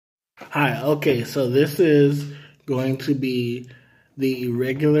Hi, okay, so this is going to be the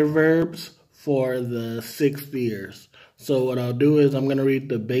irregular verbs for the 6th years. So what I'll do is I'm going to read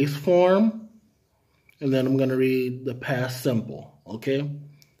the base form, and then I'm going to read the past simple, okay?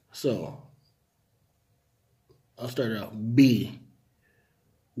 So I'll start out. Be,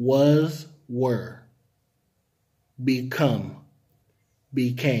 was, were, become,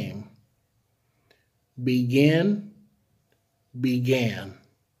 became, begin, began,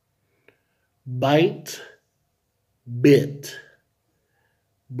 bite, bit,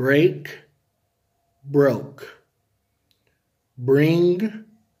 break, broke, bring,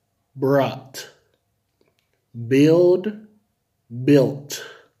 brought, build, built,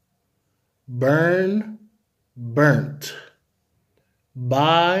 burn, burnt,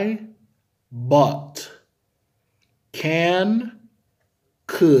 buy, bought, can,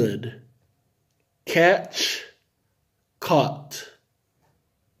 could, catch, caught,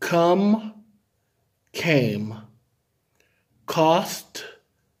 come, came, cost,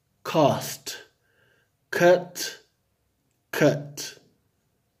 cost, cut, cut,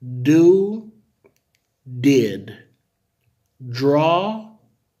 do, did, draw,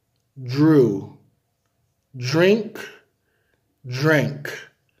 drew, drink, drank,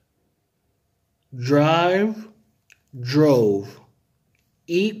 drive, drove,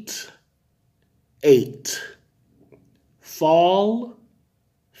 eat, ate, fall,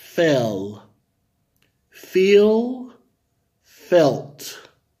 fell, feel, felt,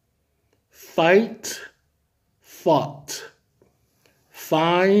 fight, fought,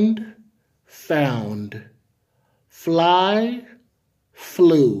 find, found, fly,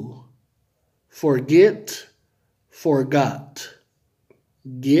 flew, forget, forgot,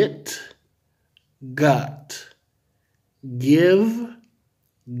 get, got, give,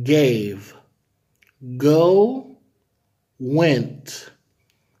 gave, go, went,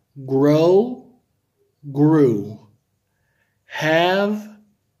 grow, grew, have,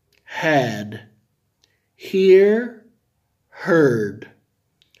 had, hear, heard,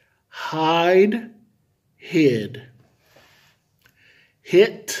 hide, hid,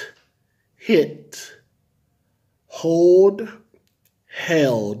 hit, hit, hold,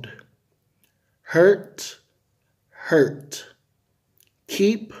 held, hurt, hurt,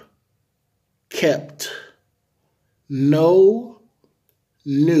 keep, kept, know,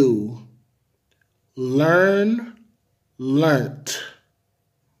 knew, learn, learnt,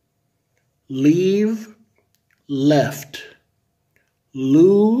 leave, left,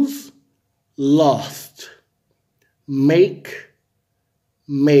 lose, lost, make,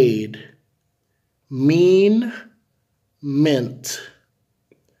 made, mean, meant,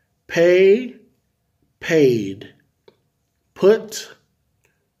 pay, paid, put,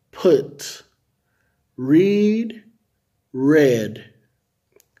 put, read, read,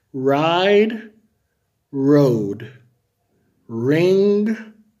 ride, rode,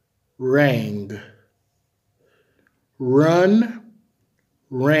 ring, rang, run,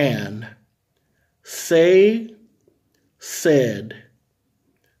 ran, say, said,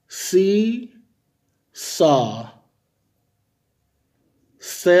 see, saw,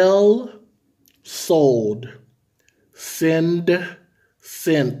 sell, sold, send,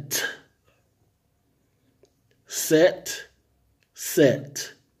 sent, set,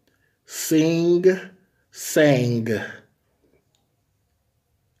 set, sing, sang,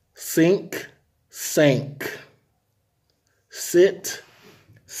 sink, sank, sit,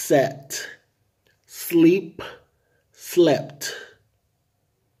 sat, sleep, slept,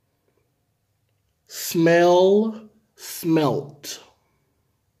 smell, smelt,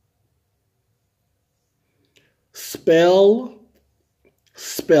 spell,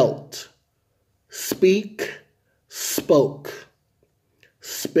 spelt, speak, spoke,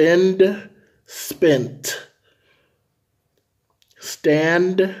 spend, spent,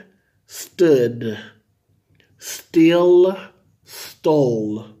 stand, stood, steal,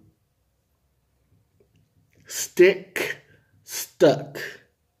 stole, stick, stuck,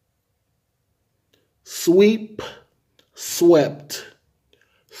 sweep, swept,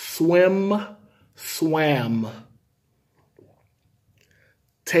 swim, swam,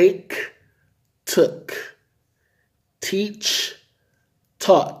 take, took, teach,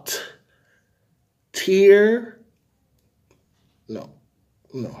 taught, tear,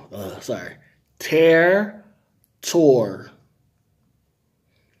 tear, tore,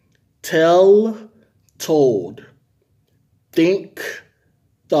 tell, told, think,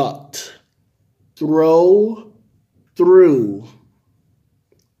 thought, throw, through,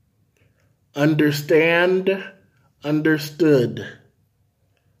 understand, understood,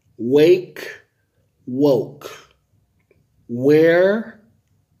 wake, woke, wear,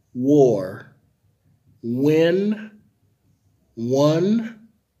 wore, win, won,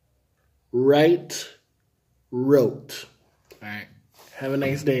 write, wrote. All right. Have a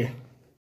nice day.